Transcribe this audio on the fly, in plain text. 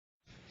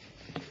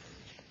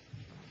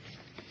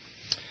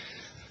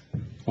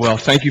Well,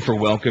 thank you for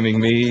welcoming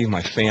me,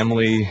 my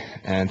family,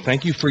 and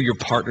thank you for your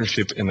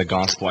partnership in the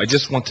gospel. I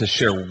just want to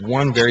share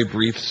one very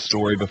brief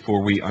story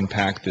before we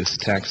unpack this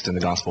text in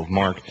the Gospel of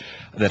Mark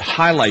that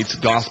highlights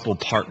gospel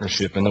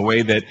partnership and the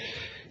way that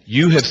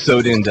you have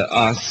sowed into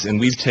us, and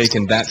we've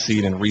taken that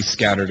seed and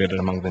rescattered it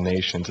among the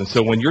nations. And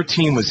so when your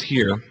team was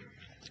here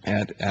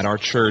at our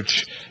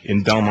church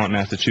in Belmont,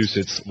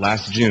 Massachusetts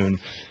last June,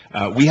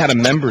 we had a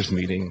members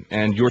meeting,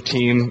 and your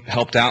team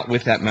helped out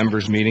with that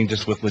members meeting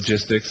just with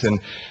logistics,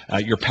 and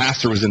your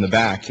pastor was in the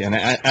back. And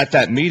at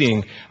that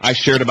meeting, I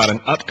shared about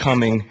an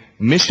upcoming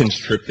missions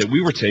trip that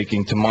we were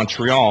taking to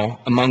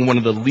Montreal among one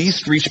of the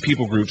least reached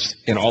people groups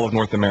in all of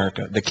North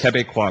America, the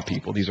Quebecois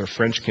people. These are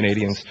French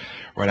Canadians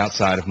right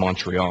outside of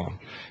Montreal.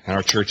 And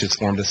our church has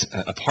formed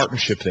a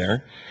partnership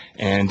there,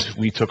 and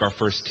we took our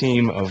first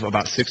team of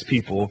about 6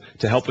 people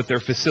to help with their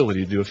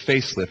facility, to do a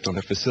facelift on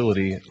their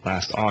facility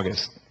last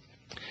August.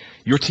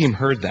 Your team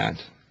heard that,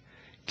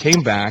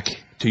 came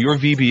back to your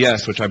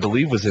VBS, which I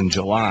believe was in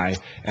July,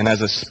 and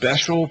as a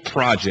special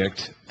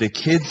project, the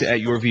kids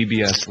at your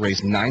VBS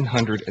raised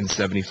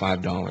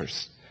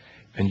 $975.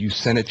 And you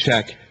sent a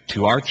check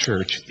to our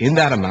church in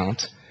that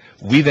amount.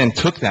 We then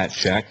took that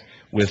check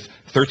with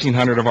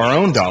 $1,300 of our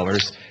own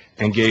dollars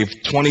and gave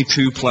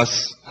 $22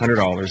 plus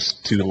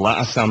 $100 to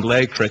La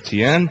Assemblée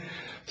Chrétienne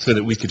so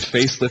that we could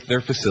facelift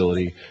their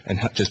facility and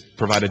just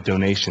provide a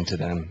donation to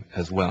them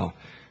as well.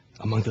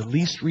 Among the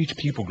least reached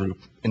people group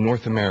in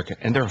North America,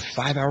 and they're a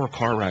 5-hour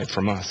car ride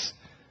from us.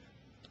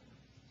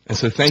 And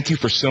so thank you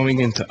for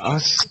sowing into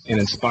us and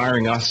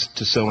inspiring us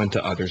to sow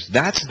into others.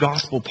 That's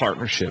gospel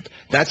partnership.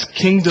 That's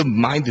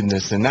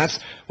kingdom-mindedness, and that's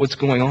what's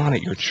going on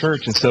at your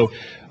church. And so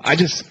I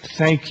just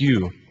thank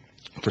you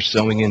for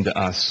sowing into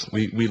us.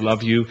 We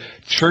love you.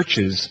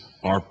 Churches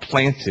are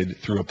planted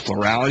through a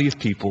plurality of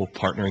people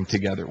partnering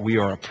together. We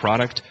are a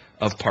product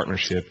of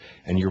partnership,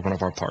 and you're one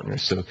of our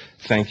partners. So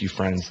thank you,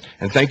 friends.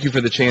 And thank you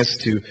for the chance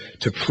to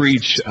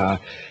preach. I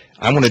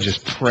want to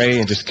just pray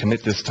and just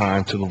commit this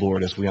time to the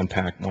Lord as we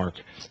unpack Mark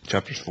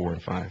chapters 4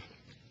 and 5.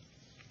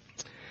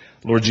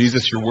 Lord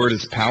Jesus, your word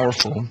is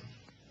powerful.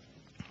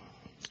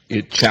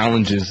 It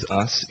challenges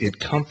us. It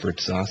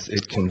comforts us.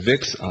 It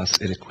convicts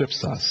us. It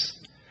equips us.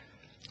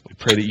 We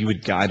pray that you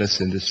would guide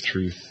us in this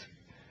truth,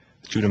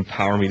 that you would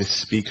empower me to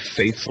speak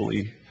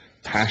faithfully,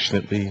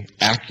 passionately,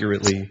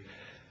 accurately,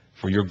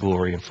 for your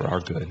glory and for our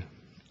good.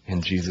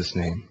 In Jesus'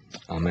 name,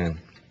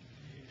 amen.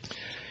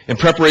 In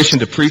preparation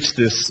to preach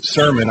this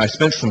sermon, I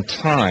spent some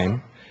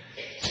time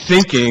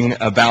thinking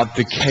about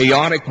the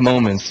chaotic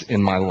moments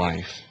in my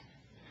life.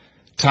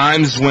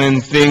 Times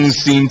when things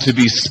seem to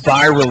be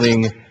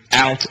spiraling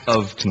out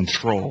of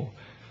control.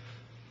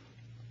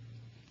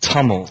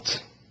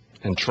 Tumult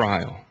and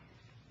trial.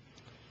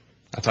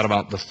 I thought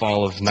about the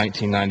fall of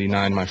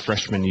 1999, my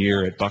freshman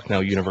year at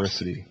Bucknell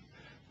University.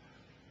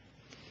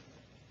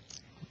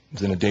 I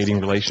was in a dating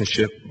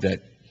relationship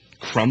that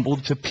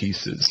crumbled to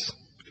pieces,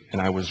 and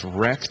I was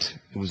wrecked.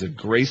 It was a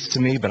grace to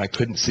me, but I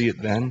couldn't see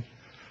it then.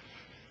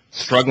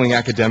 Struggling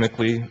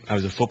academically, I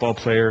was a football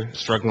player,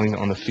 struggling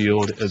on the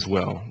field as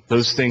well.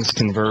 Those things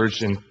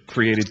converged and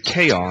created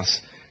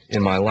chaos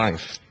in my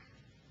life.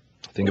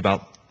 Think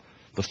about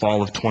the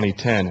fall of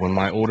 2010, when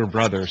my older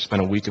brother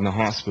spent a week in the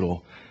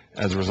hospital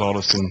as a result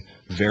of some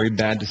very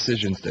bad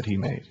decisions that he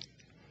made.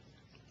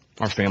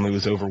 Our family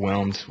was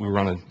overwhelmed. We were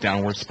on a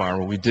downward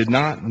spiral. We did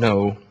not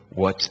know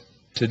what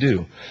to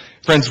do.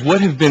 Friends,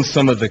 what have been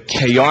some of the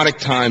chaotic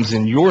times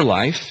in your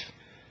life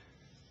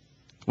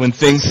when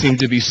things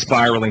seemed to be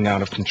spiraling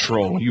out of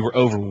control? You were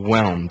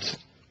overwhelmed,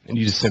 and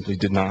you just simply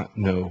did not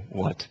know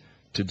what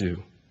to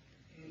do.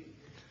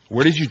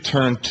 Where did you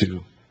turn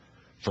to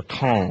for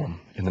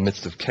calm in the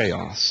midst of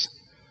chaos?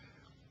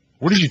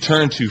 Where did you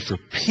turn to for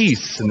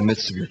peace in the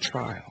midst of your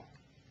trial?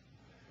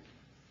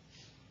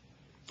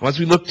 Well, as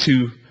we look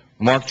to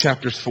Mark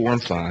chapters 4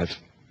 and 5,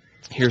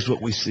 here's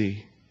what we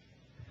see.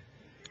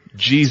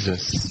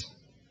 Jesus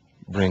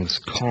brings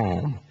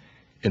calm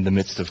in the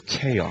midst of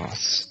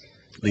chaos,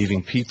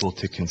 leaving people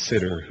to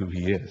consider who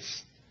he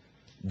is.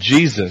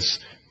 Jesus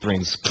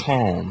brings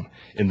calm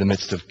in the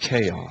midst of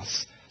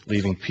chaos,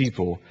 leaving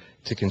people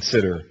to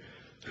consider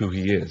who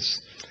he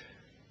is.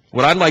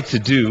 What I'd like to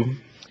do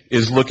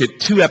is look at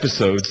 2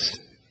 episodes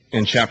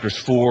in chapters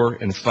 4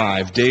 and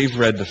 5. Dave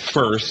read the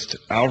first.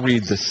 I'll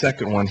read the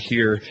second one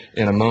here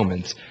in a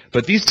moment.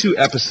 But these 2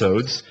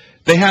 episodes,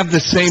 they have the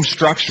same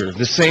structure,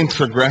 the same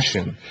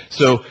progression.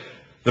 So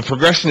the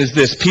progression is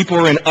this. People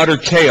are in utter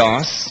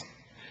chaos.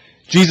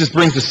 Jesus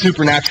brings a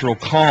supernatural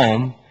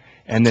calm,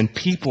 and then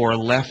people are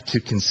left to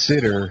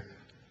consider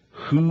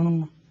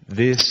who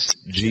this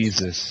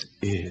Jesus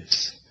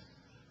is.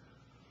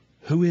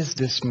 Who is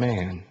this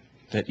man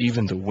that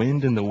even the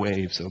wind and the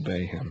waves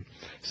obey him?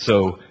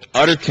 So,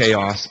 utter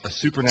chaos, a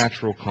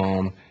supernatural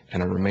calm,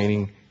 and a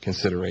remaining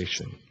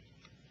consideration.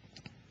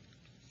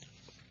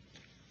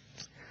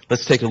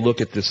 Let's take a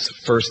look at this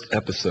first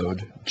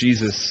episode,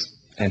 Jesus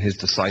and his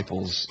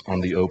disciples on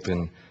the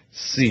open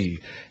sea.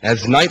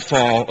 As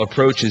nightfall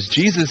approaches,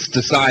 Jesus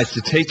decides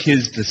to take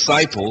his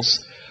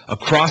disciples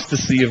across the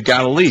Sea of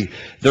Galilee.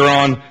 They're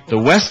on the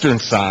western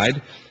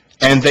side,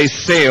 and they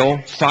sail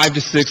 5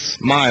 to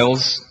 6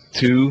 miles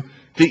to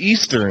the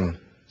eastern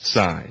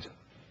side.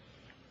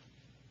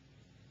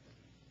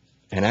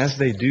 And as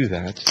they do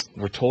that,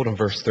 we're told in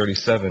verse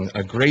 37,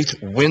 a great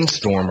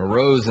windstorm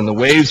arose and the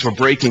waves were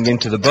breaking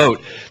into the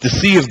boat. The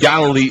Sea of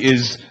Galilee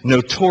is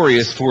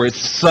notorious for its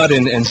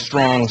sudden and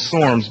strong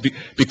storms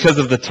because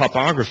of the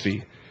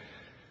topography.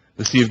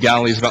 The Sea of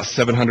Galilee is about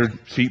 700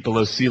 feet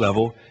below sea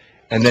level.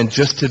 And then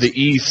just to the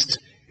east,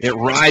 it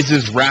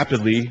rises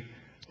rapidly.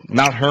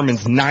 Mount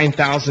Hermon's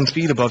 9,000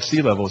 feet above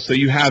sea level. So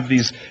you have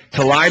these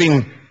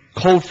colliding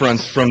cold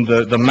fronts from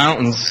the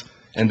mountains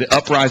and the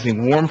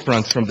uprising warm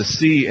fronts from the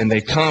sea, and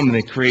they come and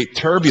they create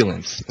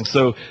turbulence. And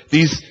so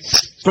these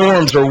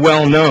storms are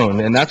well known,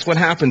 and that's what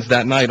happens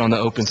that night on the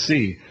open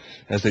sea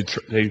as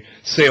they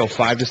sail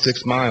 5 to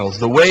 6 miles.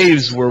 The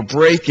waves were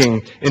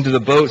breaking into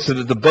the boat so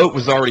that the boat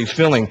was already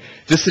filling.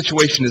 This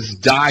situation is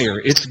dire.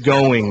 It's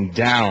going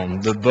down.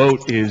 The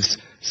boat is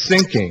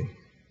sinking.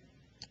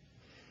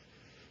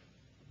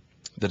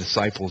 The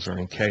disciples are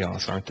in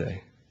chaos, aren't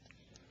they?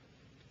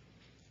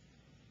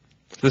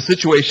 The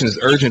situation is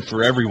urgent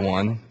for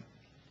everyone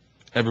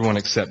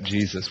except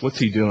Jesus. What's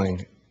he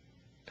doing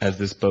as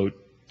this boat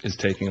is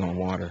taking on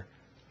water?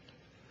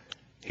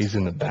 He's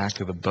in the back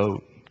of the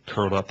boat,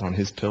 curled up on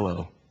his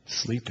pillow,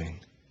 sleeping.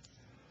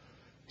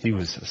 He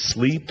was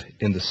asleep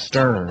in the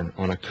stern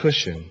on a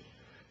cushion.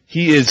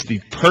 He is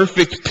the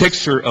perfect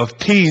picture of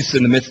peace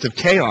in the midst of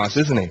chaos,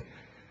 isn't he?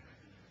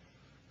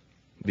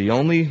 The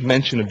only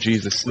mention of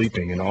Jesus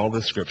sleeping in all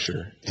the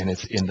Scripture, and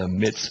it's in the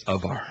midst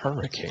of a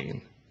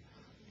hurricane.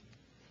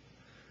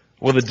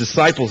 Well, the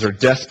disciples are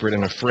desperate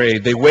and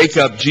afraid. They wake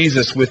up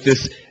Jesus with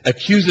this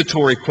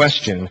accusatory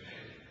question.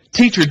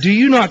 Teacher, do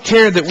you not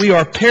care that we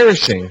are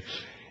perishing?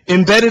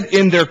 Embedded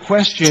in their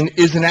question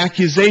is an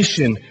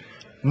accusation.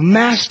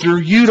 Master,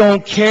 you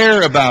don't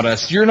care about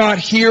us. You're not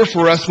here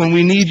for us when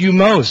we need you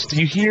most. Do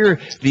you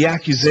hear the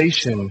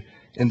accusation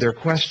in their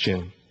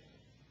question?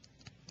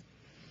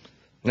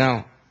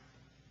 Now,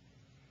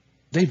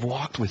 they've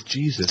walked with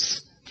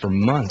Jesus for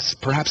months,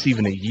 perhaps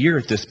even a year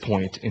at this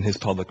point in his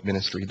public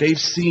ministry. They've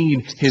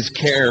seen his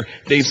care.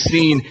 They've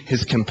seen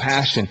his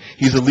compassion.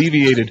 He's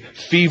alleviated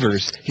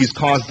fevers. He's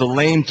caused the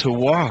lame to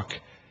walk.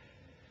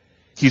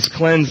 He's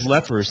cleansed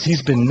lepers.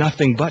 He's been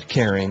nothing but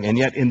caring. And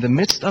yet in the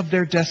midst of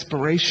their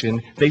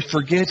desperation, they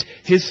forget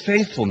his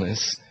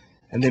faithfulness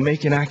and they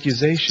make an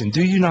accusation.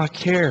 Do you not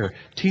care,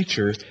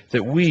 teacher,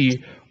 that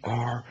we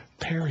are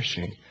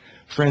perishing?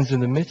 Friends, in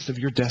the midst of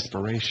your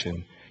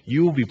desperation,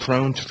 you will be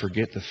prone to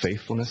forget the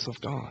faithfulness of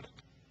God,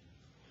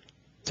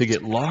 to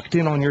get locked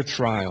in on your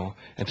trial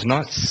and to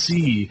not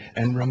see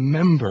and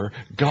remember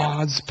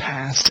God's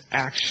past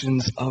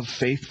actions of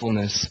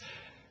faithfulness.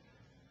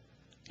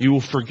 You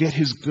will forget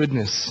his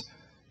goodness,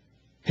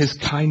 his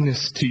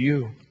kindness to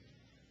you.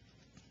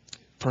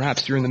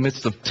 Perhaps you're in the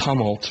midst of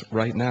tumult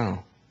right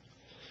now.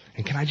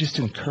 And can I just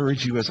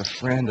encourage you as a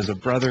friend, as a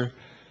brother,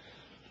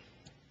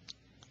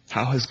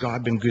 how has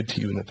God been good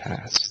to you in the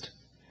past?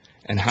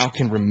 And how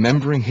can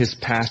remembering his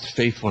past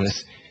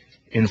faithfulness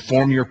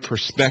inform your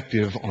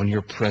perspective on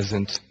your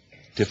present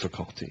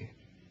difficulty?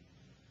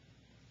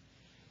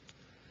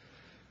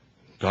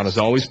 God is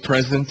always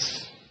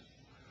present.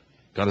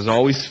 God is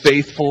always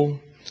faithful,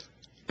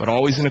 but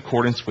always in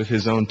accordance with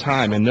his own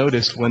time. And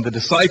notice, when the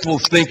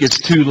disciples think it's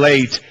too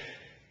late,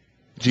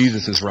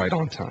 Jesus is right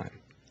on time.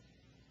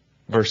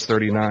 Verse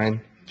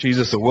 39,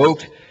 Jesus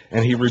awoke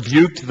and he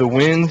rebuked the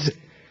wind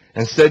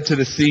and said to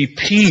the sea,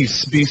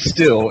 peace, be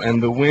still.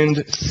 And the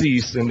wind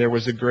ceased, and there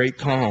was a great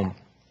calm.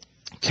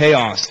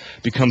 Chaos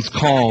becomes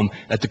calm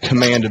at the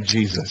command of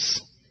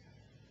Jesus.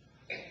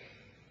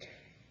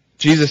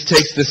 Jesus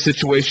takes this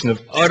situation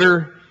of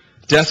utter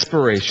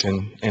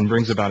desperation and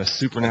brings about a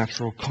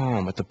supernatural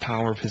calm at the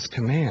power of his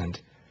command.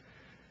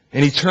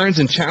 And he turns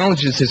and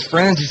challenges his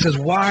friends. He says,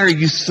 why are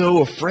you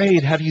so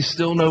afraid? Have you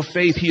still no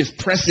faith? He is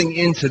pressing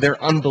into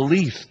their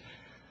unbelief.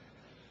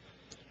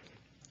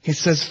 He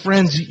says,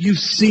 friends, you've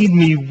seen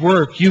me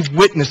work. You've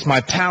witnessed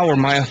my power,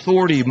 my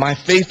authority, my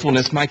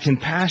faithfulness, my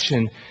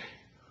compassion,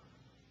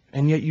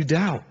 and yet you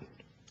doubt.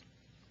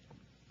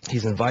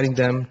 He's inviting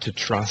them to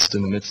trust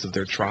in the midst of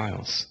their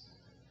trials.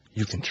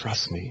 You can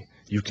trust me.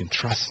 You can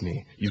trust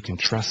me. You can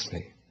trust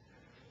me.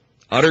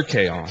 Utter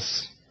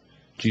chaos.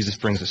 Jesus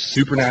brings a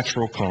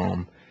supernatural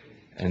calm,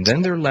 and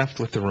then they're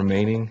left with the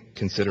remaining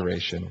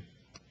consideration.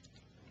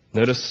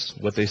 Notice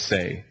what they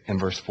say in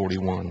verse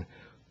 41.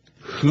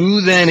 Who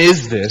then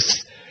is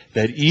this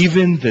that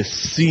even the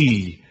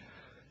sea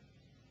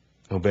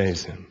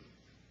obeys him?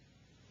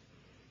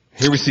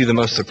 Here we see the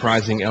most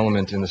surprising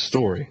element in the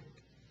story.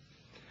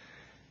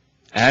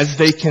 As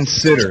they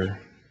consider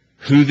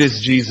who this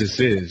Jesus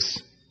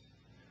is,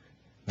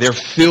 they're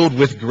filled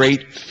with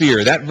great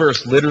fear. That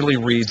verse literally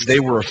reads,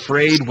 they were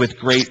afraid with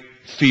great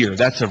fear.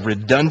 That's a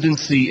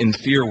redundancy in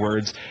fear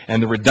words,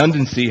 and the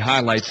redundancy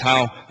highlights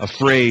how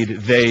afraid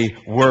they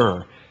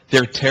were.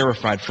 They're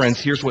terrified.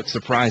 Friends, here's what's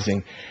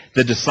surprising.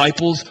 The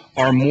disciples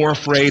are more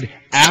afraid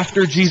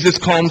after Jesus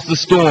calms the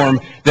storm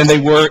than they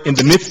were in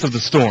the midst of the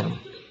storm.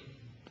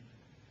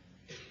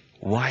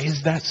 Why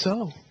is that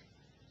so?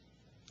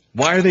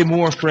 Why are they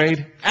more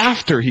afraid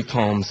after he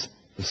calms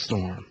the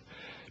storm?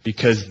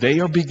 Because they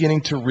are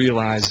beginning to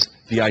realize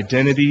the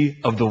identity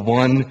of the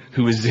one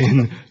who is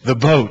in the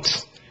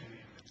boat.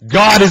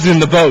 God is in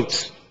the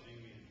boat.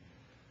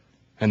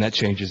 And that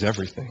changes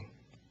everything.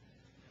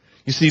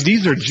 You see,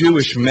 these are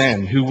Jewish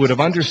men who would have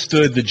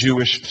understood the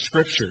Jewish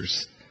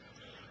scriptures.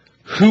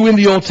 Who in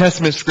the Old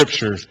Testament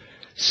scriptures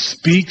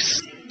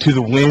speaks to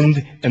the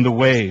wind and the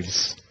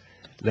waves?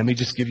 Let me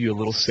just give you a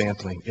little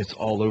sampling. It's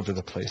all over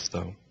the place,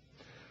 though.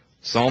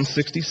 Psalm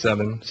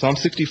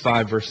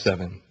 65, verse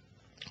 7.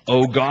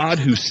 O God,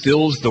 who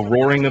stills the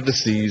roaring of the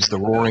seas, the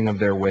roaring of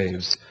their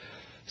waves.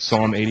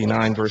 Psalm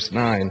 89, verse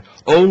 9.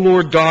 O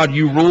Lord God,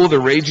 you rule the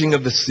raging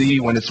of the sea.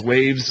 When its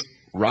waves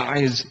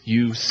rise,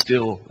 you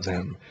still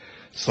them.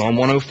 Psalm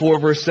 104,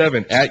 verse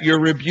 7. At your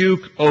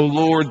rebuke, O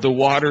Lord, the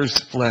waters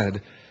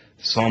fled.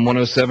 Psalm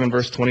 107,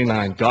 verse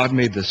 29. God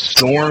made the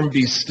storm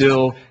be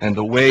still, and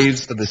the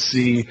waves of the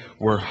sea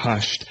were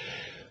hushed.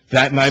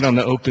 That night on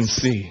the open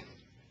sea,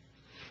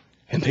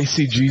 and they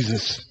see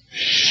Jesus.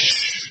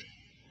 Shh.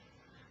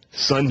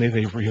 Suddenly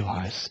they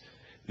realize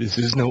this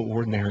is no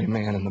ordinary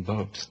man in the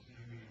boat.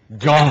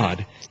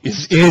 God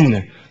is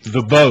in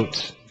the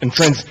boat. And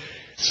friends,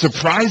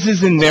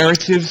 surprises in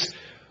narratives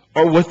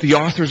are what the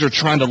authors are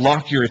trying to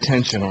lock your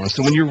attention on.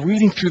 So when you're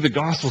reading through the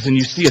Gospels and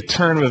you see a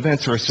turn of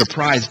events or a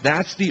surprise,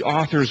 that's the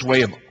author's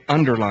way of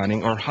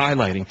underlining or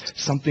highlighting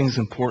something's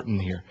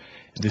important here.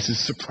 This is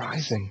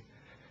surprising.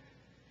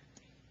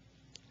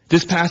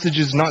 This passage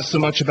is not so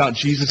much about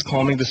Jesus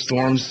calming the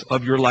storms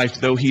of your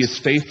life, though he is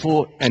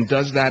faithful and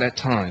does that at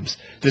times.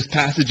 This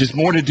passage is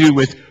more to do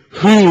with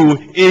who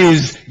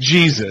is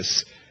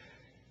Jesus.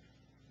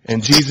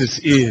 And Jesus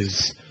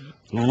is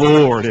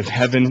Lord of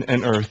heaven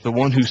and earth, the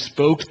one who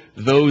spoke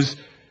those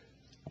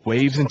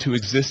waves into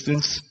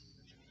existence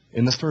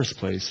in the first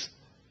place,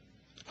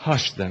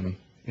 hushed them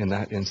in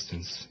that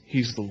instance.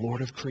 He's the Lord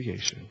of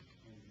creation.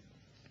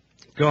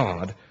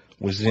 God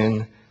was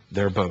in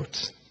their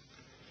boat.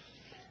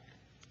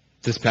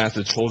 This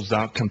passage holds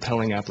out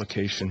compelling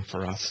application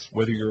for us,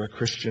 whether you're a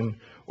Christian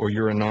or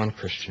you're a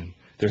non-Christian.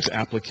 There's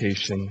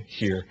application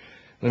here.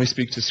 Let me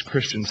speak to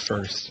Christians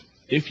first.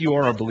 If you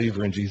are a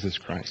believer in Jesus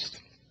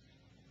Christ,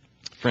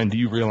 friend, do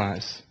you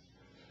realize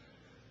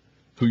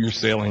who you're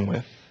sailing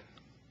with?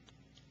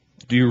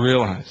 Do you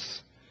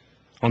realize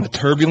on the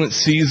turbulent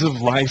seas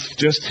of life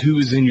just who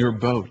is in your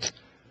boat?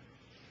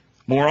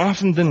 More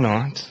often than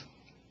not,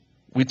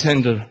 we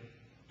tend to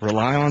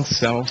rely on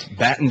self,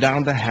 batten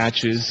down the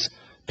hatches,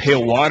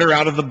 pail water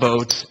out of the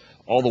boat,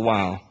 all the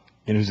while,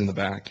 and who's in the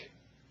back?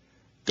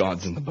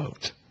 God's in the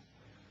boat.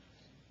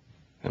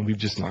 And we've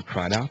just not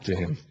cried out to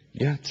him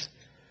yet.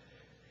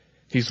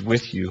 He's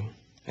with you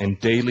and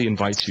daily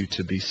invites you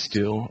to be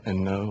still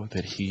and know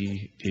that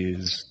he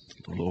is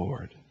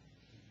Lord.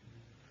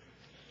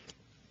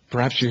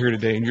 Perhaps you're here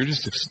today and you're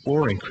just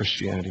exploring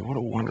Christianity. What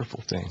a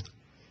wonderful thing.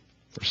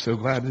 We're so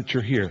glad that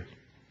you're here.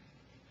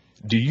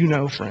 Do you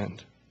know,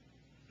 friend,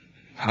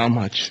 how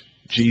much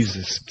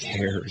Jesus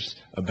cares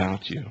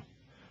about you?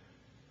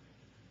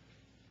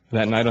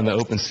 That night on the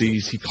open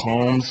seas, he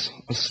calms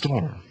a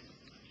storm.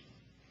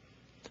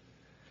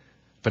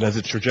 But as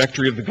the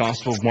trajectory of the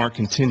Gospel of Mark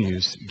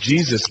continues,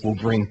 Jesus will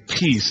bring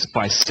peace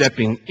by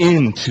stepping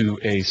into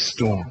a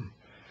storm.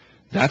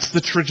 That's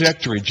the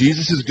trajectory.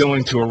 Jesus is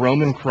going to a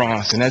Roman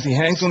cross, and as he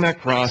hangs on that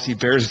cross, he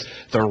bears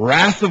the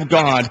wrath of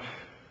God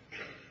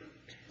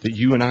that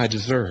you and I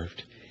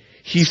deserved.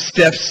 He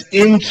steps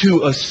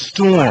into a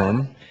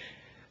storm.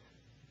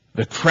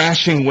 The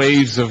crashing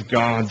waves of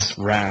God's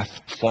wrath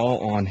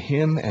fall on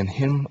him and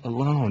him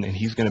alone, and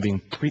he's going to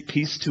bring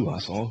peace to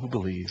us, all who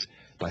believe,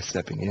 by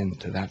stepping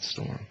into that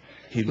storm.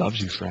 He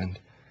loves you, friend.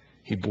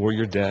 He bore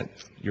your debt,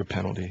 your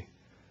penalty.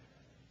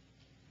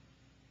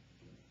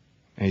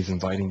 And he's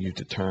inviting you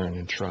to turn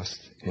and trust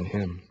in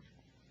him.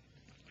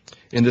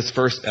 In this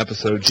first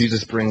episode,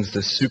 Jesus brings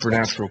this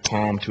supernatural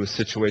calm to a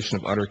situation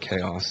of utter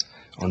chaos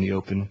on the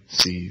open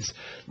seas,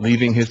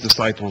 leaving his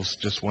disciples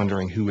just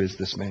wondering, who is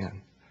this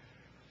man?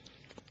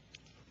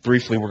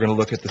 Briefly, we're going to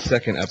look at the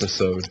second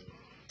episode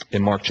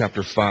in Mark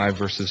chapter 5,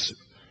 verses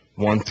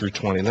 1 through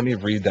 20. Let me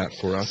read that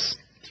for us.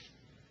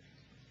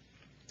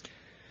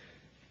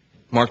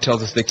 Mark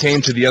tells us, they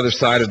came to the other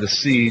side of the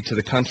sea, to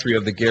the country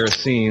of the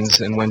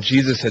Gerasenes, and when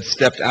Jesus had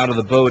stepped out of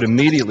the boat,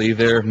 immediately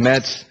there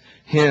met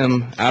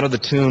him out of the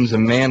tombs a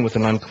man with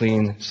an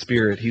unclean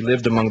spirit. He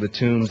lived among the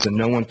tombs, and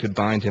no one could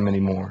bind him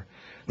anymore,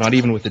 not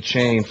even with a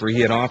chain, for he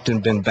had often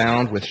been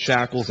bound with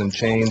shackles and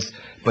chains,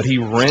 but he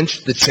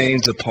wrenched the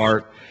chains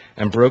apart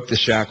and broke the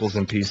shackles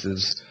in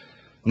pieces.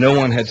 No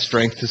one had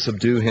strength to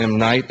subdue him.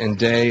 Night and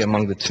day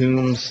among the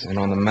tombs and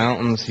on the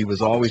mountains, he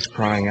was always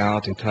crying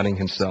out and cutting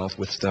himself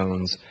with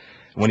stones.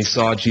 When he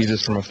saw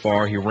Jesus from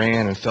afar, he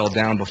ran and fell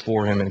down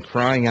before him, and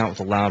crying out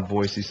with a loud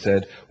voice, he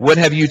said, "What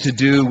have you to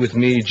do with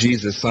me,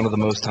 Jesus, Son of the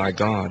Most High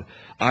God?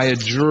 I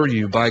adjure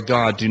you, by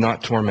God, do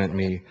not torment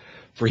me."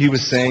 For he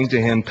was saying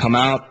to him, "Come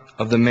out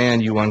of the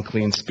man, you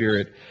unclean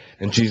spirit."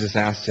 And Jesus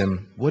asked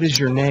him, "What is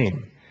your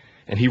name?"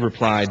 And he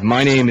replied,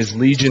 "My name is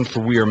Legion,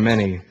 for we are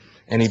many."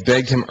 And he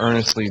begged him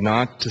earnestly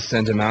not to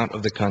send him out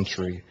of the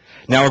country.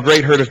 Now a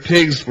great herd of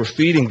pigs were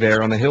feeding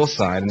there on the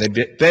hillside, and they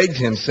begged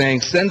him,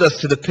 saying, "Send us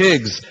to the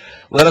pigs,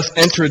 let us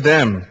enter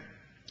them."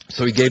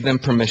 So he gave them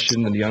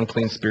permission, and the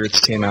unclean spirits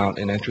came out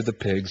and entered the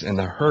pigs, and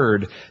the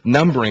herd,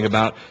 numbering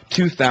about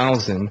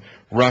 2,000,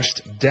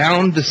 rushed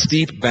down the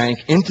steep bank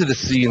into the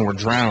sea and were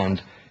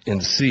drowned in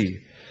the sea.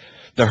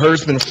 The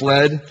herdsmen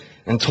fled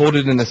and told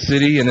it in the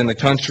city and in the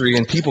country,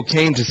 and people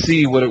came to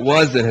see what it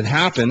was that had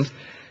happened.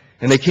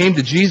 And they came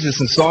to Jesus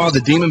and saw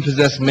the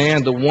demon-possessed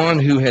man, the one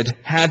who had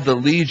had the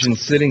legion,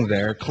 sitting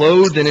there,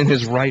 clothed and in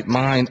his right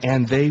mind,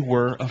 and they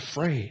were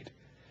afraid.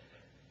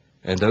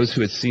 And those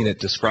who had seen it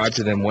described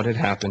to them what had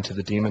happened to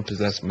the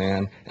demon-possessed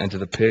man and to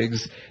the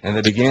pigs, and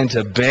they began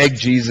to beg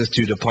Jesus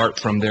to depart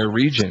from their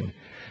region.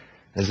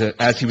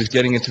 As he was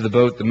getting into the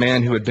boat, the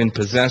man who had been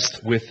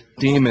possessed with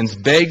demons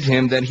begged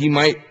him that he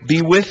might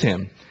be with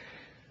him.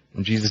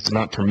 And Jesus did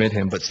not permit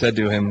him, but said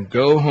to him,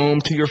 "Go home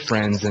to your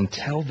friends and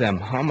tell them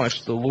how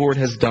much the Lord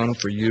has done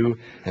for you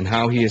and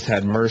how he has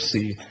had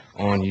mercy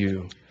on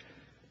you."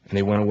 And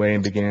they went away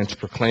and began to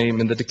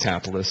proclaim in the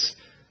Decapolis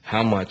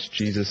how much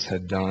Jesus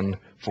had done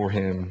for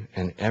him,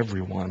 and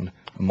everyone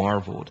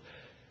marveled.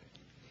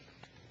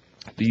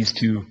 These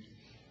two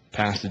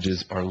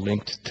passages are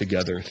linked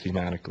together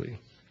thematically.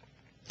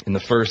 In the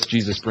first,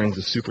 Jesus brings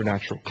a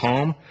supernatural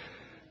calm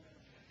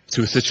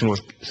to a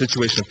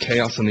situation of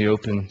chaos in the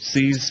open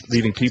seas,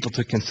 leaving people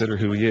to consider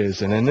who he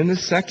is. And then in the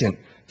second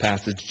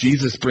passage,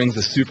 Jesus brings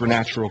a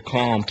supernatural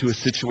calm to a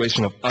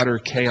situation of utter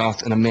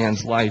chaos in a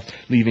man's life,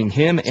 leaving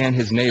him and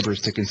his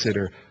neighbors to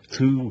consider,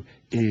 who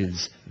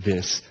is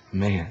this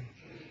man?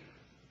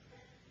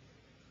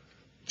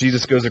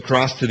 Jesus goes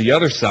across to the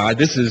other side.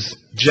 This is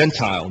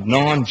Gentile,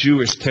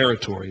 non-Jewish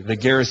territory, the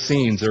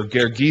Gerasenes or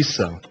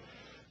Gergesa.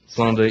 It's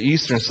on the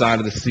eastern side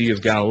of the Sea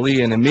of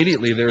Galilee, and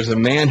immediately there's a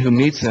man who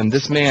meets him.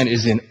 This man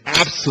is in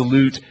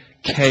absolute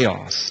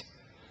chaos.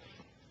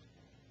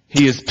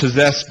 He is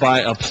possessed by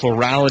a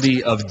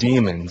plurality of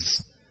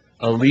demons,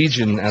 a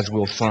legion, as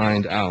we'll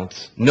find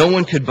out. No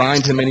one could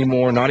bind him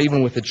anymore, not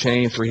even with a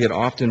chain, for he had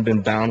often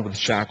been bound with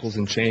shackles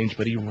and chains,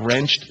 but he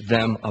wrenched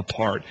them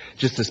apart.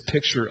 Just this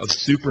picture of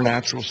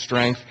supernatural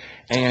strength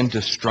and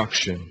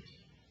destruction.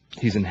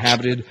 He's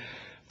inhabited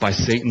by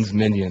Satan's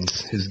minions,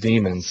 his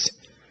demons.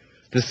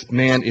 This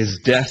man is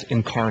death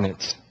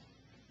incarnate,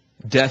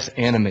 death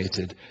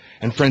animated.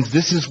 And friends,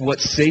 this is what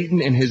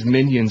Satan and his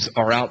minions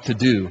are out to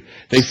do.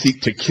 They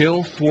seek to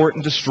kill, thwart,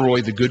 and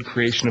destroy the good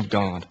creation of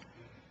God.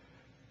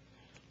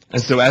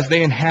 And so as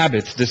they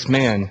inhabit this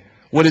man,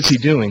 what is he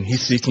doing?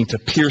 He's seeking to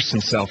pierce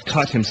himself,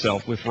 cut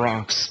himself with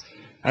rocks.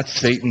 That's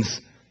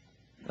Satan's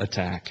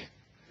attack.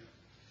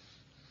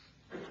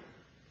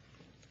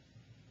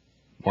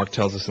 Mark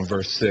tells us in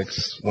verse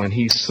 6, when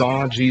he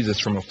saw Jesus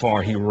from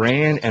afar, he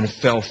ran and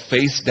fell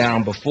face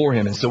down before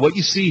him. And so what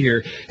you see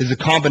here is a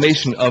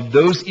combination of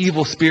those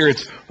evil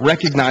spirits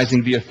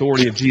recognizing the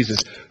authority of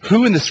Jesus.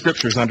 Who in the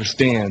scriptures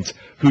understands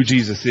who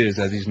Jesus is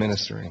as he's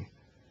ministering?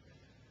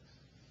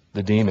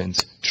 The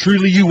demons.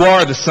 Truly you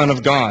are the Son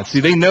of God. See,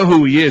 they know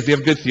who he is. They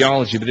have good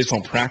theology, but they just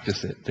don't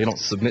practice it. They don't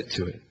submit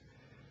to it.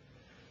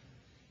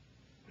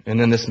 And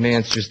then this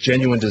man's just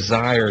genuine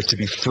desire to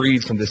be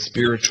freed from this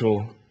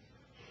spiritual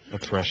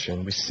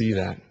oppression. We see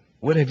that.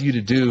 What have you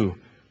to do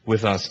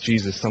with us,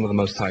 Jesus, Son of the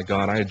Most High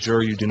God? I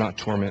adjure you, do not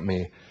torment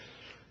me.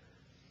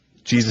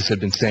 Jesus had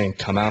been saying,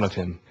 come out of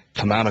him,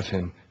 come out of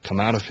him, come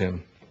out of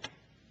him.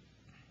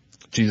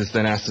 Jesus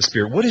then asked the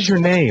spirit, what is your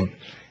name?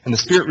 And the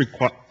spirit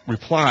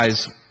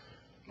replies,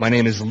 my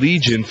name is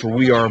Legion, for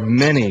we are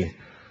many.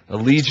 A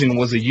legion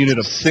was a unit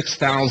of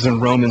 6,000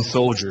 Roman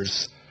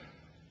soldiers.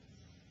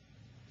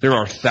 There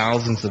are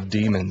thousands of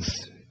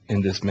demons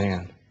in this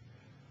man.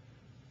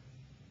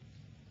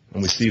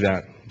 And we see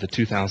that the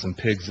 2,000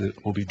 pigs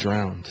that will be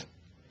drowned.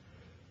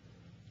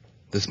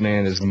 This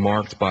man is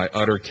marked by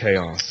utter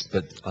chaos,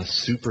 but a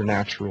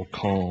supernatural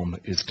calm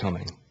is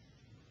coming.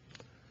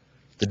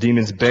 The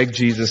demons beg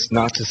Jesus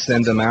not to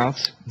send them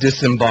out,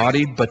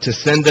 disembodied, but to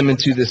send them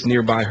into this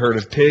nearby herd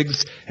of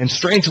pigs. And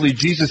strangely,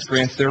 Jesus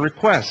grants their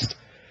request.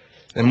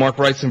 And Mark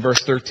writes in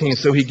verse 13,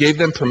 so he gave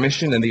them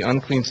permission, and the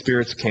unclean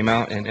spirits came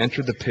out and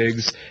entered the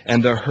pigs,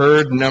 and the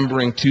herd,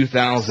 numbering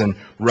 2,000,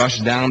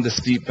 rushed down the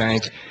steep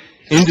bank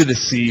into the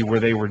sea where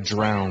they were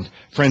drowned.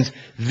 Friends,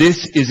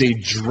 this is a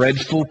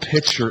dreadful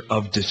picture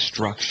of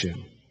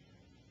destruction.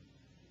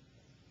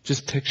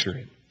 Just picture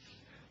it.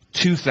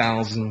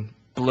 2,000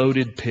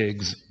 bloated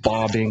pigs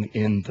bobbing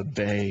in the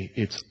bay.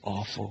 It's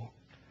awful.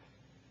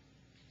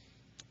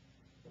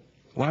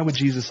 Why would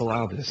Jesus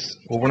allow this?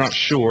 Well, we're not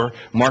sure.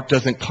 Mark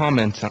doesn't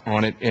comment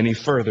on it any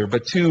further,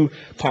 but two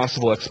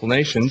possible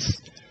explanations.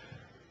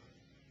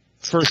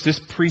 First, this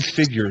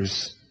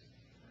prefigures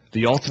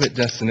the ultimate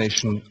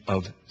destination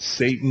of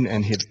Satan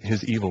and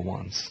his evil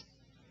ones.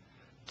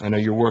 I know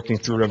you're working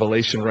through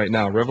Revelation right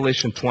now.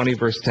 Revelation 20,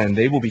 verse 10,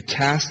 they will be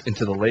cast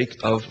into the lake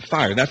of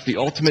fire. That's the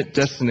ultimate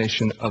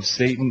destination of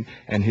Satan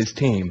and his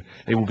team.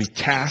 They will be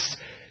cast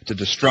to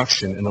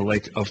destruction in the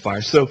lake of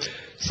fire. So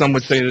some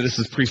would say that this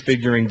is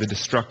prefiguring the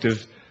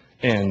destructive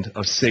end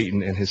of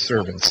Satan and his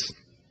servants.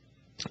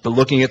 But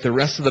looking at the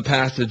rest of the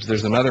passage,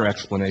 there's another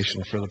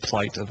explanation for the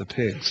plight of the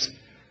pigs.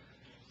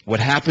 What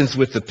happens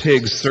with the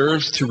pigs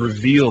serves to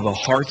reveal the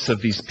hearts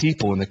of these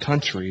people in the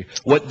country,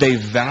 what they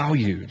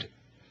valued.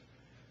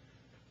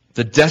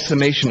 The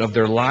decimation of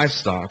their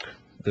livestock,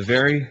 the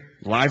very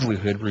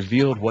livelihood,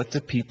 revealed what the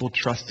people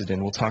trusted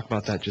in. We'll talk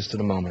about that just in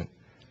a moment.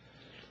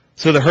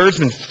 So the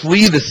herdsmen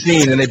flee the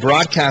scene and they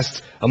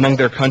broadcast among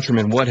their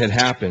countrymen what had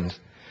happened.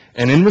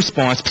 And in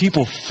response,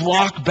 people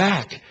flock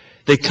back.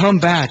 They come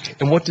back,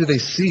 and what do they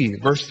see?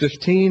 Verse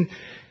 15,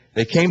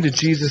 they came to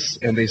Jesus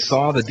and they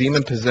saw the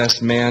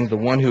demon-possessed man, the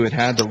one who had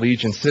had the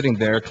legion, sitting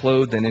there,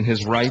 clothed and in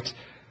his right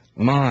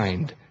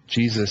mind.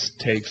 Jesus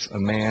takes a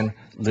man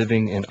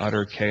living in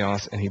utter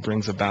chaos and he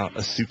brings about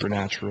a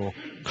supernatural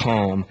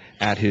calm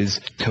at his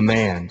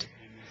command.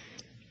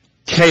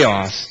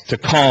 Chaos to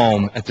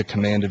calm at the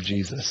command of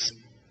Jesus.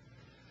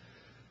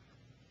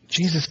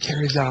 Jesus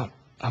carries out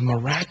a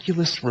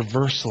miraculous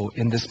reversal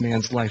in this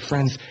man's life.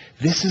 Friends,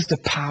 this is the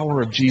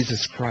power of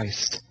Jesus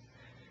Christ.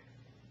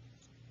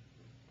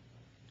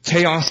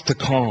 Chaos to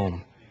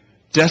calm,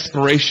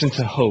 desperation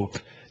to hope,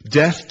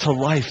 death to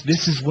life.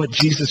 This is what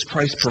Jesus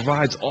Christ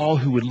provides all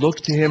who would look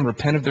to him,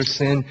 repent of their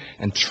sin,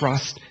 and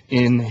trust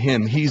in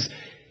him. He's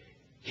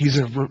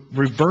a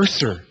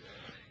reverser.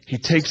 He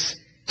takes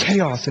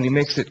chaos and he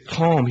makes it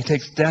calm. He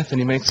takes death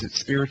and he makes it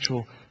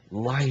spiritual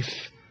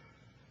life.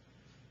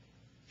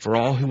 For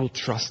all who will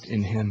trust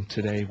in him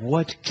today,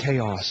 what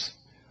chaos,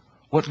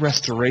 what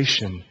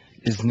restoration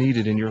is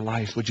needed in your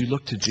life? Would you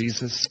look to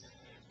Jesus?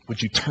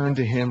 Would you turn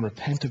to him,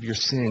 repent of your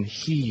sin?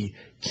 He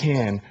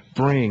can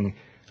bring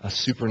a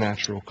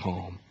supernatural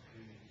calm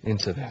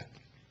into that.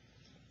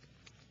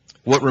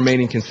 What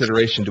remaining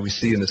consideration do we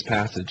see in this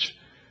passage?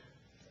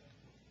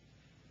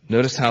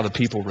 Notice how the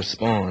people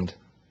respond.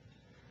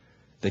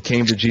 They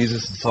came to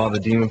Jesus and saw the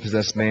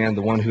demon-possessed man,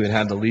 the one who had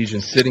had the legion,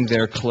 sitting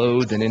there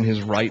clothed and in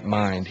his right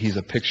mind. He's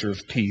a picture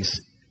of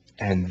peace.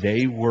 And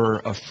they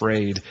were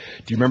afraid.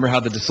 Do you remember how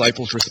the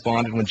disciples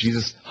responded when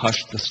Jesus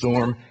hushed the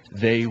storm?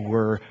 They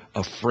were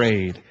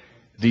afraid.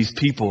 These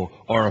people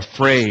are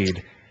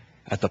afraid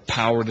at the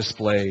power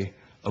display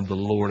of the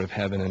Lord of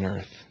heaven and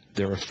earth.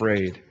 They're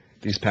afraid.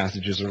 These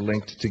passages are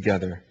linked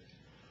together.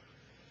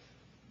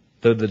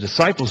 Though the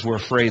disciples were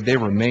afraid, they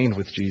remained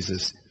with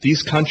Jesus.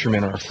 These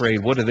countrymen are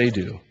afraid. What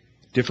do?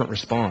 Different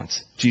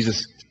response.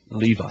 Jesus,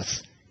 leave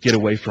us. Get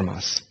away from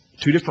us.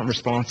 Two different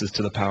responses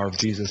to the power of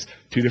Jesus.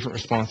 Two different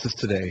responses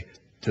today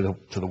to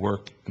the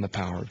work and the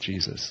power of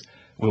Jesus.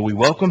 Will we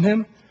welcome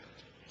him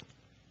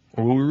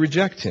or will we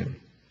reject him?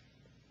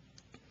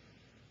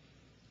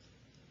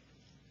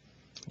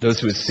 Those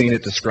who had seen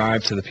it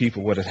described to the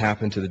people what had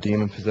happened to the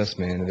demon-possessed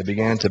man, and they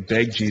began to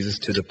beg Jesus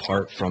to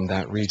depart from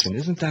that region.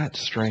 Isn't that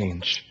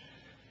strange?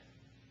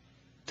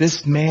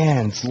 This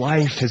man's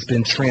life has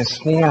been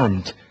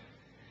transformed.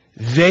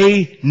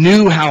 They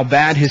knew how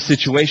bad his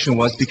situation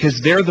was because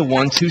they're the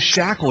ones who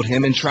shackled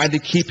him and tried to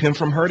keep him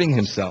from hurting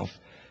himself.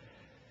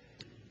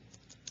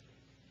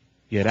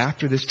 Yet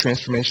after this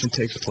transformation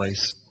takes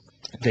place,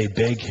 they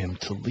beg him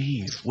to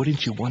leave.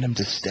 Wouldn't you want him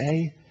to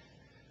stay?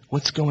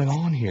 What's going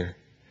on here?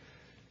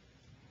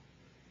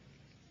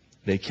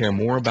 They care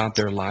more about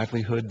their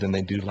livelihood than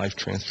they do life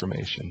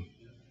transformation.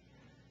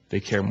 They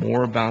care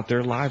more about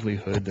their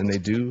livelihood than they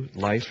do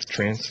life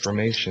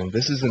transformation.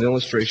 This is an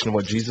illustration of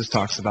what Jesus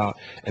talks about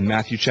in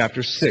Matthew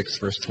chapter 6,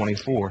 verse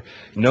 24.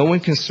 No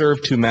one can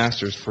serve two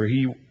masters, for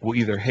he will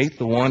either hate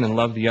the one and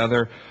love the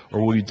other,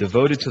 or will be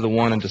devoted to the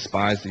one and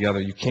despise the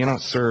other. You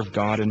cannot serve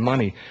God and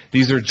money.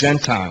 These are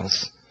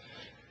Gentiles,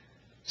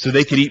 so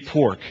they could eat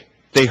pork.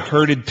 They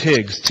herded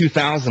pigs,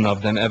 2,000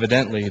 of them,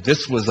 evidently.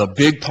 This was a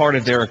big part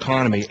of their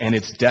economy, and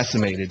it's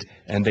decimated.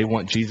 And they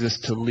want Jesus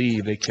to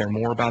leave. They care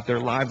more about their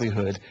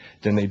livelihood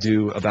than they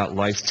do about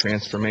life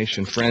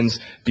transformation.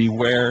 Friends,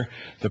 beware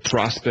the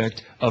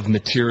prospect of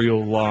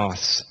material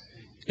loss.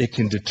 It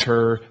can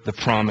deter the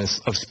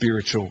promise of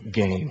spiritual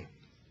gain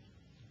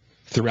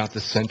throughout the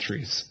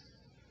centuries.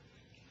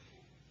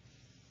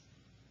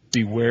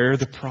 Beware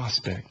the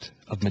prospect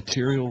of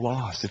material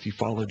loss if you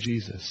follow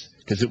Jesus,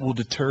 because it will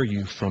deter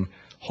you from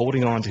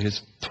holding on to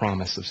his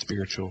promise of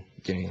spiritual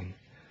gain.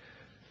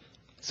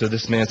 So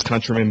this man's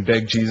countrymen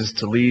begged Jesus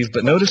to leave.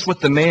 But notice what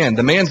the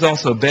man's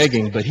also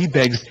begging, but he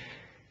begs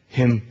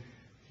him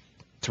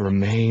to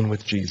remain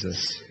with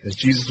Jesus. As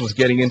Jesus was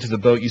getting into the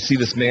boat, you see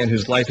this man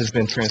whose life has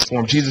been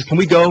transformed. Jesus, can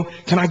we go?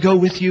 Can I go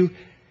with you?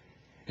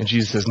 And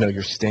Jesus says, no,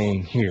 you're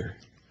staying here.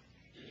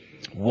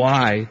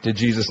 Why did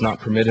Jesus not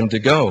permit him to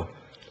go?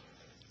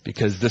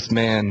 Because this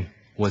man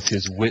was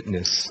his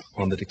witness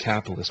on the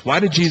Decapolis.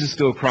 Why did Jesus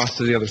go across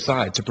to the other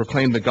side? To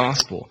proclaim the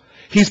gospel.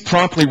 He's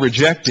promptly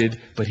rejected,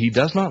 but he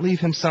does not leave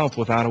himself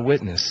without a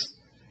witness.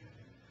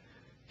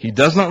 He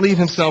does not leave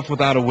himself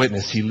without a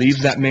witness. He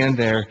leaves that man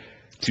there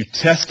to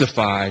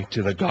testify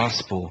to the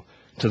gospel,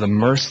 to the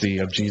mercy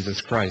of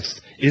Jesus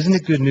Christ. Isn't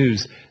it good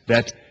news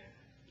that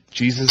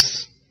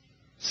Jesus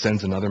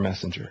sends another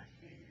messenger?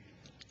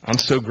 I'm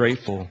so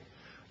grateful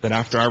that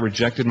after I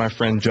rejected my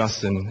friend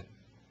Justin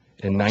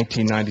in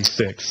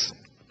 1996,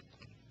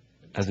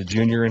 as a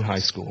junior in high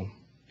school,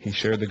 he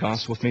shared the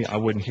gospel with me. I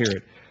wouldn't hear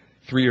it.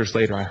 3 years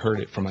later, I heard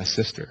it from my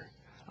sister.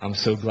 I'm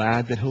so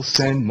glad that he'll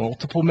send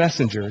multiple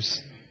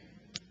messengers.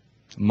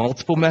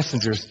 Multiple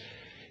messengers.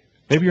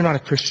 Maybe you're not a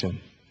Christian.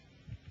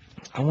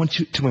 I want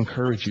to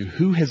encourage you.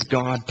 Who has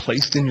God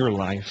placed in your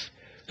life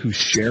who's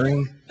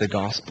sharing the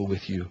gospel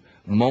with you?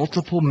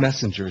 Multiple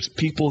messengers,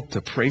 people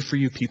to pray for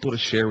you, people to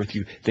share with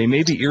you. They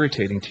may be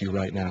irritating to you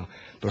right now,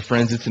 but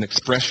friends, it's an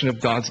expression of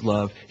God's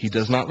love. He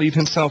does not leave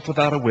himself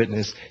without a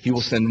witness. He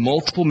will send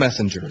multiple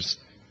messengers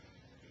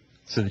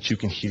so that you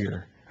can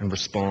hear and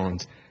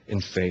respond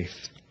in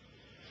faith.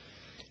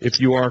 If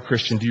you are a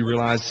Christian, do you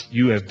realize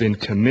you have been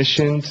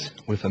commissioned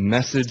with a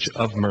message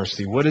of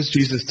mercy? What does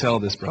Jesus tell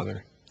this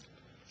brother?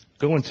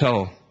 Go and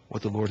tell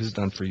what the Lord has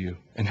done for you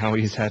and how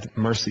he has had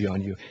mercy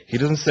on you. He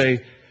doesn't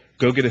say,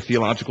 go get a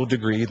theological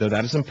degree, though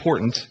that is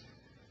important.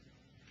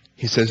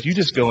 He says, you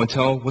just go and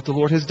tell what the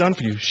Lord has done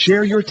for you.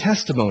 Share your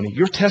testimony.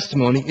 Your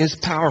testimony is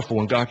powerful,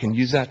 and God can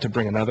use that to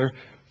bring another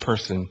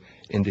person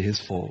into his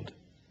fold.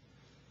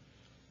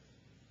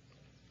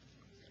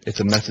 It's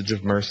a message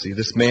of mercy.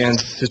 This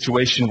man's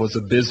situation was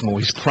abysmal.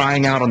 He's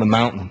crying out on the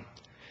mountain.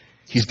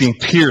 He's being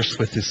pierced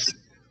with his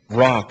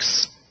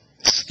rocks,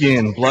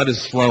 skin, blood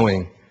is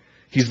flowing.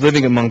 He's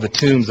living among the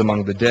tombs,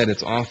 among the dead.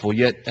 It's awful.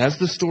 Yet, as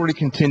the story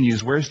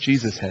continues, where's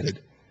Jesus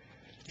headed?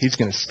 He's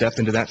going to step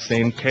into that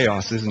same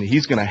chaos, isn't he?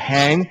 He's going to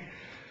hang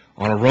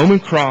on a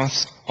Roman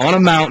cross on a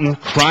mountain,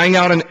 crying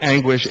out in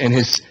anguish, and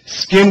his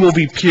skin will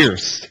be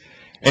pierced,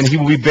 and he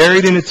will be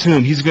buried in a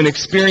tomb. He's going to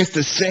experience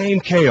the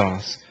same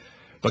chaos,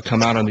 but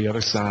come out on the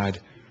other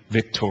side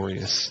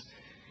victorious.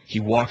 He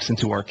walks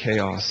into our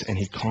chaos, and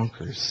he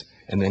conquers,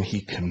 and then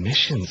he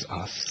commissions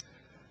us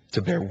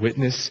to bear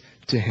witness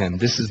to him.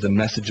 This is the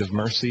message of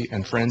mercy.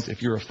 And friends,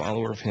 if you're a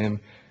follower of him,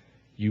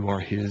 you are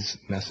his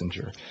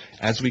messenger.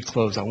 As we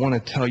close, I want to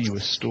tell you a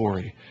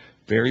story,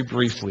 very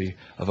briefly,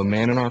 of a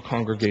man in our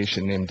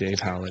congregation named Dave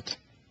Hallett.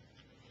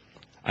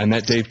 I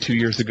met Dave 2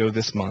 years ago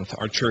this month.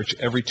 Our church,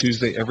 every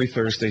Tuesday, every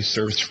Thursday,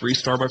 serves free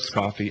Starbucks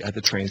coffee at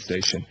the train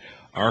station.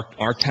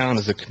 Our town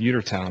is a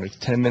commuter town. It's a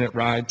 10-minute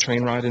ride,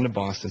 train ride into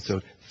Boston.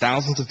 So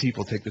thousands of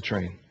people take the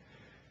train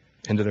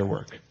into their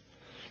work.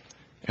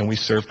 And we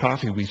serve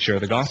coffee. We share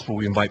the gospel.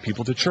 We invite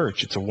people to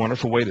church. It's a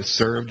wonderful way to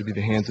serve, to be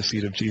the hands and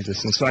feet of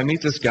Jesus. And so I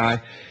meet this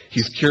guy.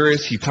 He's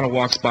curious. He kind of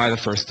walks by the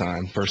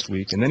first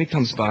week. And then he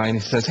comes by and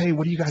he says, hey,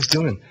 what are you guys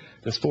doing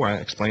this for? I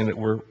explain that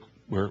we're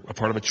a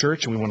part of a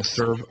church and we want to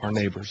serve our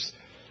neighbors.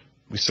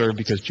 We serve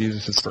because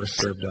Jesus has first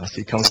served us.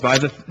 He comes by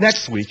the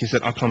next week. He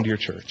said, I'll come to your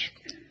church.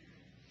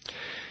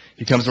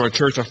 He comes to our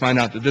church. I find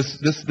out that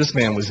this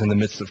man was in the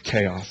midst of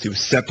chaos. He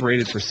was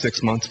separated for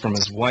 6 months from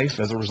his wife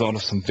as a result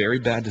of some very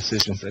bad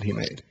decisions that he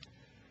made.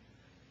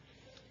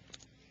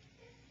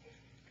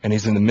 And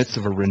he's in the midst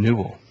of a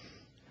renewal.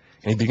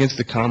 And he begins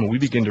to come, and we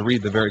begin to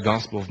read the very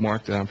Gospel of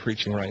Mark that I'm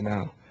preaching right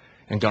now.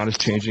 And God is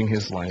changing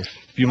his life.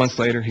 A few months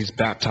later, he's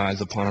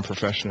baptized upon a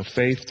profession of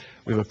faith.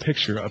 We have a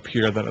picture up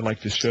here that I'd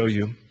like to show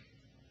you.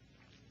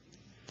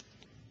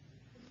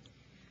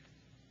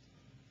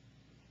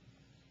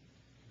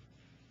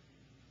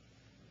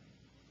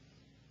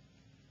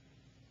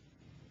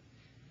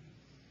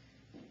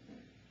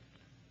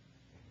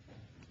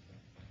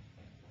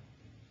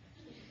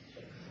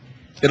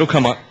 It'll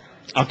come up.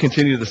 I'll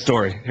continue the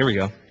story. Here we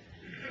go.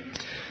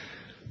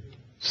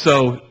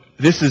 So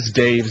this is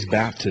Dave's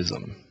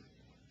baptism.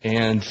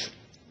 And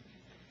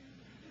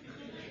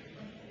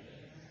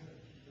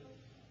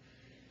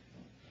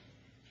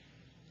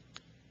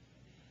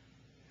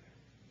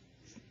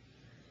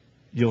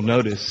you'll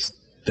notice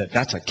that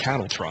that's a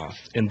cattle trough.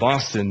 In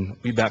Boston,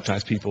 we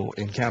baptize people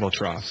in cattle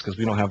troughs because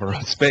we don't have our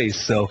own space.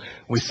 So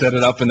we set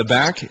it up in the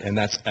back, and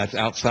that's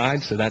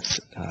outside. So that's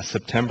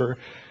September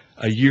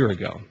a year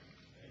ago.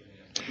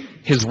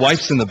 His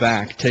wife's in the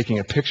back taking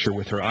a picture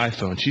with her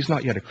iPhone. She's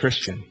not yet a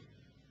Christian.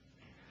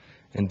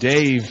 And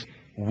Dave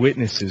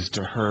witnesses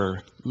to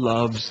her,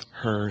 loves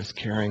her, is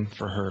caring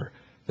for her,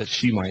 that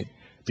she might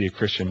be a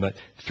Christian. But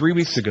 3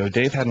 weeks ago,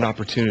 Dave had an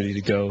opportunity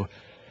to go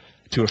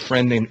to a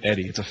friend named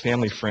Eddie. It's a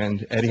family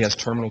friend. Eddie has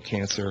terminal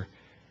cancer.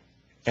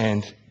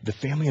 And the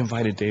family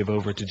invited Dave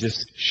over to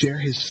just share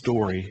his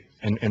story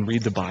and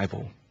read the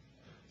Bible.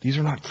 These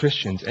are not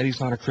Christians. Eddie's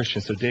not a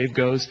Christian. So Dave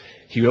goes,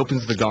 he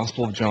opens the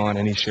Gospel of John,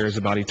 and he shares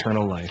about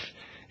eternal life.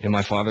 In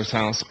my Father's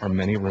house are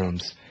many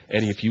rooms.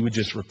 Eddie, if you would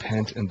just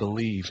repent and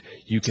believe,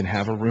 you can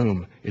have a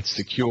room. It's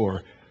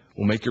secure.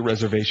 We'll make your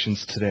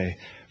reservations today.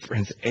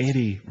 Friends,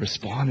 Eddie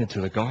responded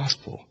to the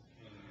gospel,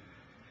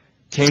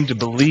 came to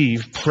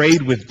believe,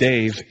 prayed with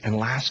Dave, and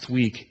last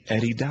week,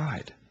 Eddie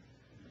died.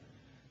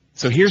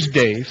 So here's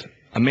Dave,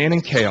 a man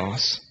in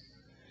chaos.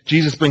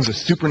 Jesus brings a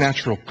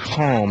supernatural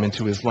calm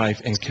into his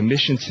life and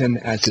commissions him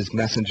as his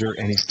messenger,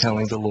 and he's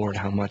telling the Lord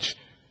how much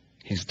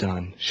He's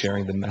done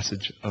sharing the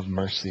message of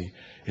mercy.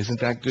 Isn't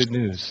that good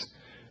news?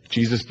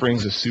 Jesus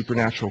brings a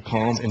supernatural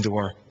calm into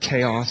our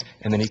chaos,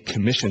 and then he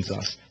commissions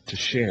us to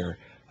share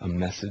a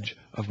message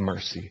of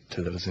mercy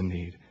to those in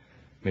need.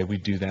 May we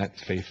do that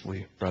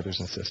faithfully, brothers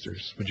and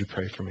sisters. Would you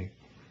pray for me?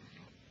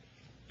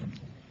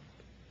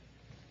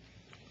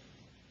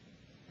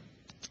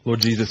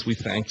 Lord Jesus, we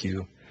thank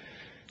you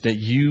that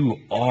you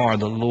are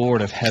the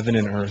Lord of heaven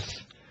and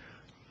earth.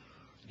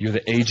 You're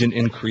the agent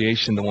in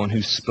creation, the one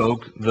who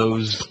spoke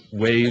those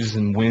waves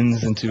and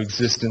winds into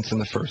existence in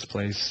the first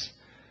place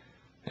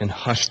and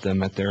hushed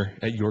them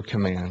at your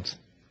command.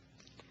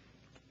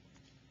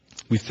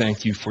 We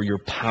thank you for your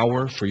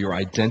power, for your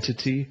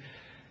identity,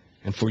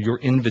 and for your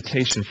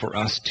invitation for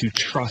us to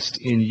trust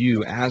in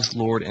you as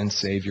Lord and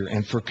Savior,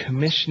 and for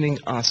commissioning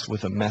us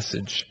with a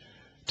message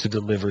to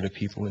deliver to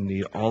people in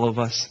need. All of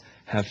us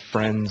have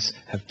friends,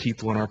 have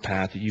people in our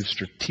path that you've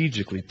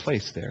strategically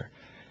placed there.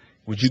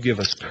 Would you give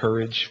us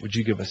courage? Would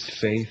you give us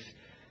faith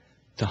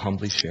to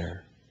humbly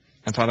share?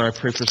 And Father, I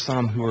pray for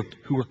some who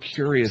are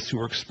curious, who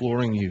are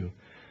exploring you.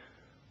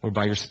 Lord,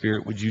 by your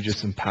Spirit, would you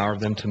just empower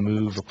them to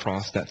move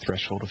across that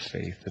threshold of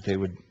faith, that they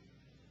would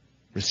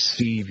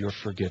receive your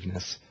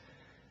forgiveness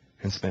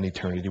and spend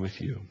eternity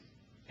with you.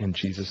 In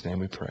Jesus' name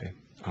we pray.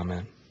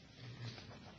 Amen.